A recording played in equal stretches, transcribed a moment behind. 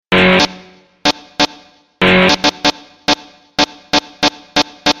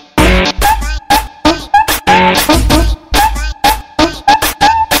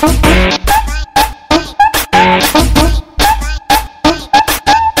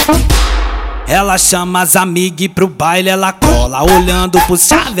Ela chama as amigas pro baile, ela cola. Olhando pro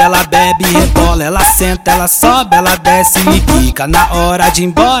chave, ela bebe e rebola. Ela senta, ela sobe, ela desce e quica. Na hora de ir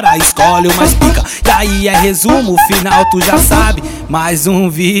embora, escolhe o mais pica. E aí é resumo, final tu já sabe. Mais um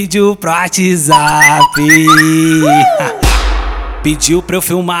vídeo pro WhatsApp. Pediu pra eu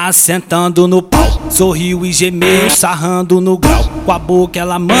filmar sentando no pau. Sorriu e gemeu, sarrando no grau. Com a boca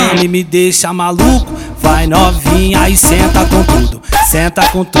ela mama e me deixa maluco. Vai novinha e senta com tudo. Senta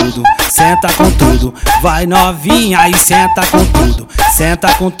com tudo, senta com tudo. Vai novinha e senta com tudo.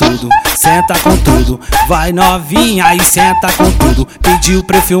 Senta com tudo, senta com tudo. Vai novinha e senta com tudo. Pediu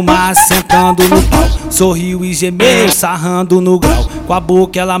pra eu filmar sentando no pau. Sorriu e gemeu, sarrando no grau. Com a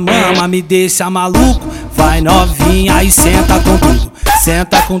boca ela mama, me deixa maluco. Vai novinha e senta com tudo.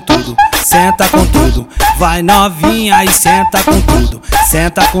 Senta com tudo, senta com tudo. Vai novinha e senta com tudo.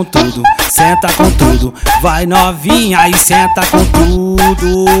 Senta com tudo, senta com tudo. Vai novinha e senta com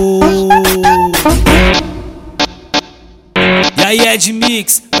tudo. E aí, Edhy,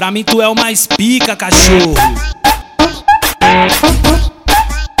 pra mim tu é o mais pica, cachorro.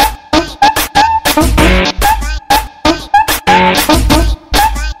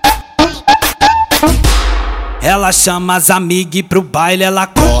 Ela chama as amigas pro baile, ela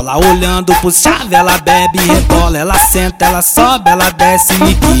cola. Olhando pro chave, ela bebe e rebola. Ela senta, ela sobe, ela desce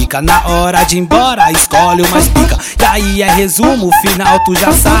e quica. Na hora de ir embora, escolhe o mais pica. E aí é resumo, final tu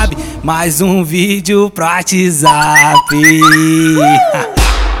já sabe. Mais um vídeo pro WhatsApp.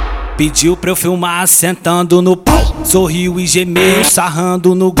 Pediu pra eu filmar sentando no pau. Sorriu e gemeu,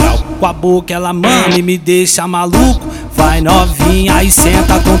 sarrando no grau. Com a boca ela mama e me deixa maluco. Vai novinha e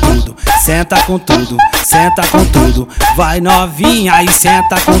senta com tudo. Senta com tudo, senta com tudo. Vai novinha e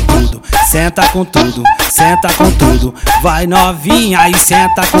senta com tudo. Senta com tudo, senta com tudo. Vai novinha e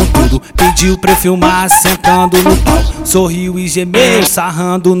senta com tudo. Pediu pra eu filmar sentando no pau. Sorriu e gemeu,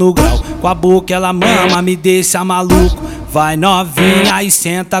 sarrando no grau. Com a boca ela mama, me deixa maluco. Vai novinha e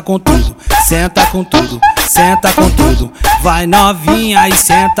senta com tudo. Senta com tudo, senta com tudo. Vai novinha e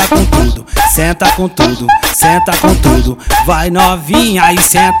senta com tudo. Senta com tudo, senta com tudo. Vai novinha e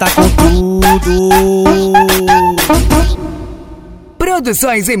senta com tudo.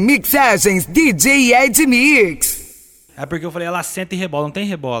 Produções e mixagens DJ Edhy. É porque eu falei, ela senta e rebola, não tem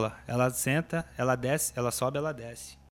rebola. Ela senta, ela desce, ela sobe, ela desce.